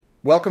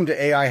Welcome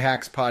to AI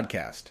Hacks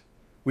Podcast.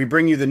 We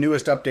bring you the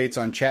newest updates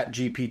on Chat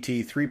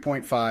GPT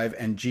 3.5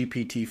 and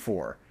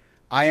GPT-4.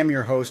 I am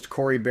your host,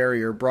 Corey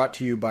Barrier, brought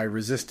to you by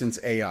Resistance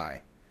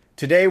AI.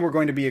 Today we're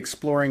going to be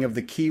exploring of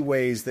the key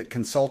ways that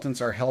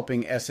consultants are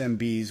helping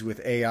SMBs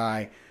with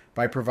AI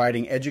by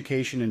providing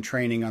education and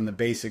training on the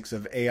basics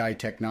of AI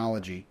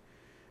technology.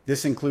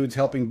 This includes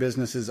helping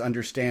businesses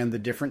understand the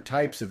different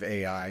types of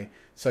AI,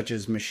 such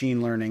as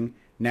machine learning,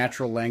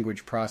 natural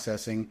language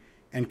processing,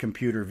 and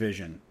computer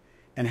vision,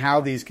 and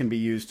how these can be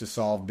used to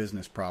solve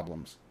business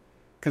problems.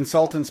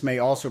 Consultants may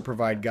also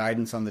provide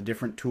guidance on the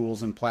different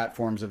tools and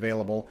platforms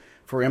available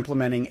for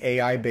implementing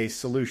AI-based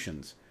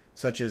solutions,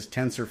 such as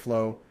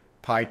TensorFlow,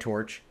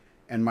 PyTorch,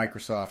 and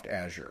Microsoft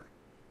Azure.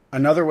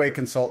 Another way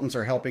consultants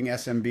are helping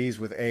SMBs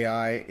with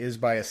AI is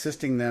by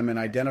assisting them in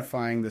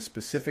identifying the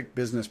specific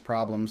business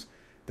problems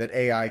that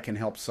AI can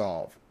help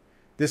solve.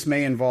 This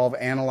may involve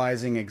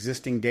analyzing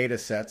existing data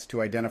sets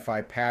to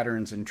identify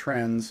patterns and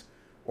trends,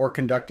 or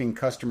conducting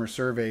customer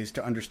surveys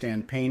to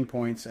understand pain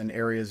points and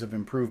areas of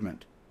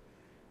improvement.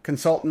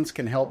 Consultants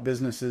can help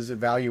businesses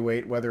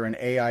evaluate whether an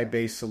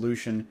AI-based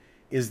solution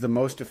is the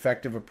most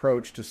effective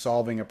approach to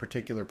solving a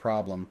particular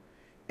problem,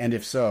 and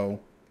if so,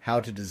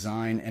 how to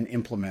design and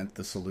implement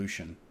the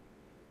solution.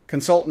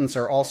 Consultants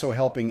are also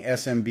helping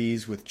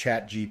SMBs with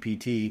Chat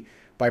GPT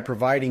by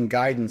providing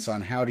guidance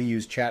on how to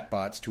use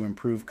chatbots to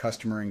improve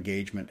customer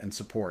engagement and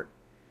support.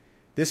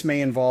 This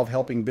may involve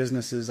helping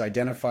businesses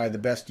identify the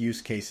best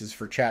use cases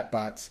for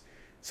chatbots,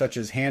 such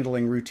as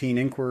handling routine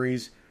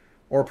inquiries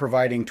or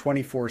providing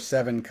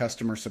 24/7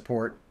 customer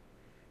support.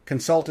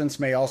 Consultants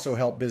may also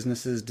help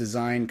businesses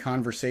design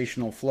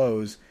conversational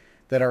flows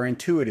that are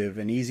intuitive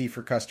and easy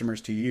for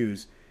customers to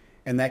use,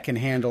 and that can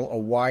handle a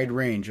wide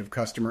range of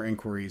customer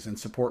inquiries and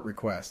support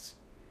requests.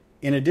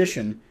 In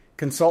addition,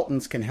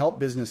 consultants can help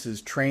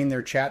businesses train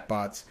their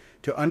chatbots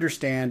to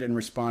understand and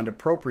respond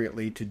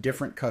appropriately to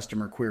different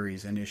customer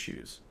queries and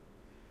issues.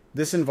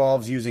 This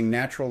involves using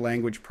natural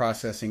language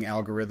processing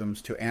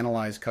algorithms to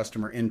analyze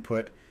customer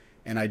input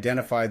and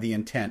identify the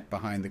intent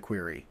behind the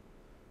query.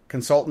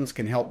 Consultants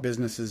can help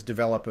businesses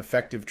develop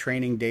effective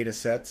training data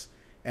sets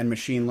and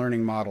machine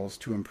learning models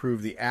to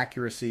improve the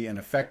accuracy and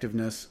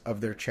effectiveness of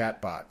their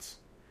chatbots.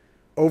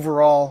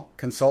 Overall,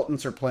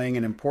 consultants are playing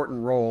an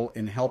important role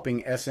in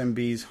helping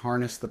SMBs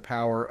harness the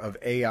power of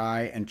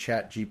AI and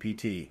Chat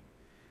GPT.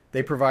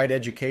 They provide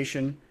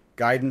education,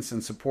 guidance,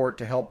 and support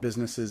to help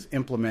businesses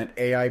implement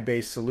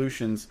AI-based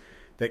solutions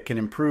that can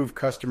improve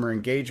customer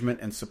engagement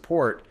and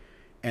support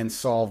and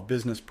solve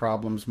business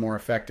problems more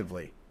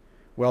effectively.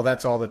 Well,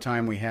 that's all the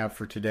time we have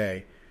for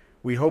today.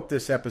 We hope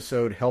this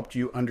episode helped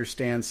you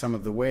understand some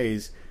of the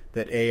ways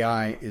that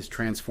AI is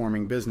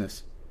transforming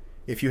business.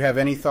 If you have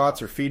any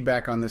thoughts or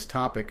feedback on this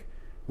topic,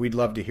 we'd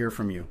love to hear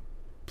from you.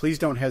 Please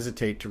don't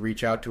hesitate to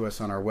reach out to us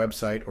on our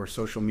website or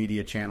social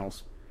media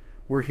channels.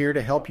 We're here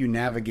to help you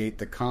navigate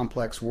the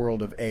complex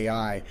world of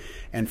AI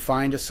and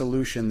find a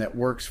solution that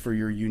works for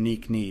your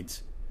unique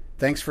needs.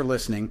 Thanks for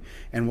listening,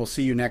 and we'll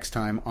see you next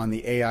time on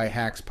the AI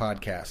Hacks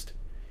Podcast.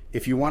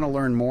 If you want to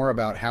learn more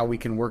about how we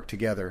can work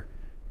together,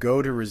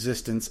 go to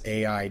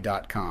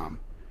resistanceai.com.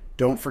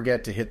 Don't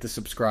forget to hit the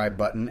subscribe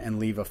button and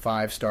leave a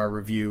 5-star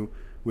review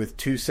with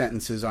 2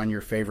 sentences on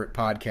your favorite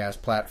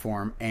podcast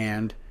platform,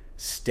 and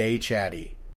stay chatty.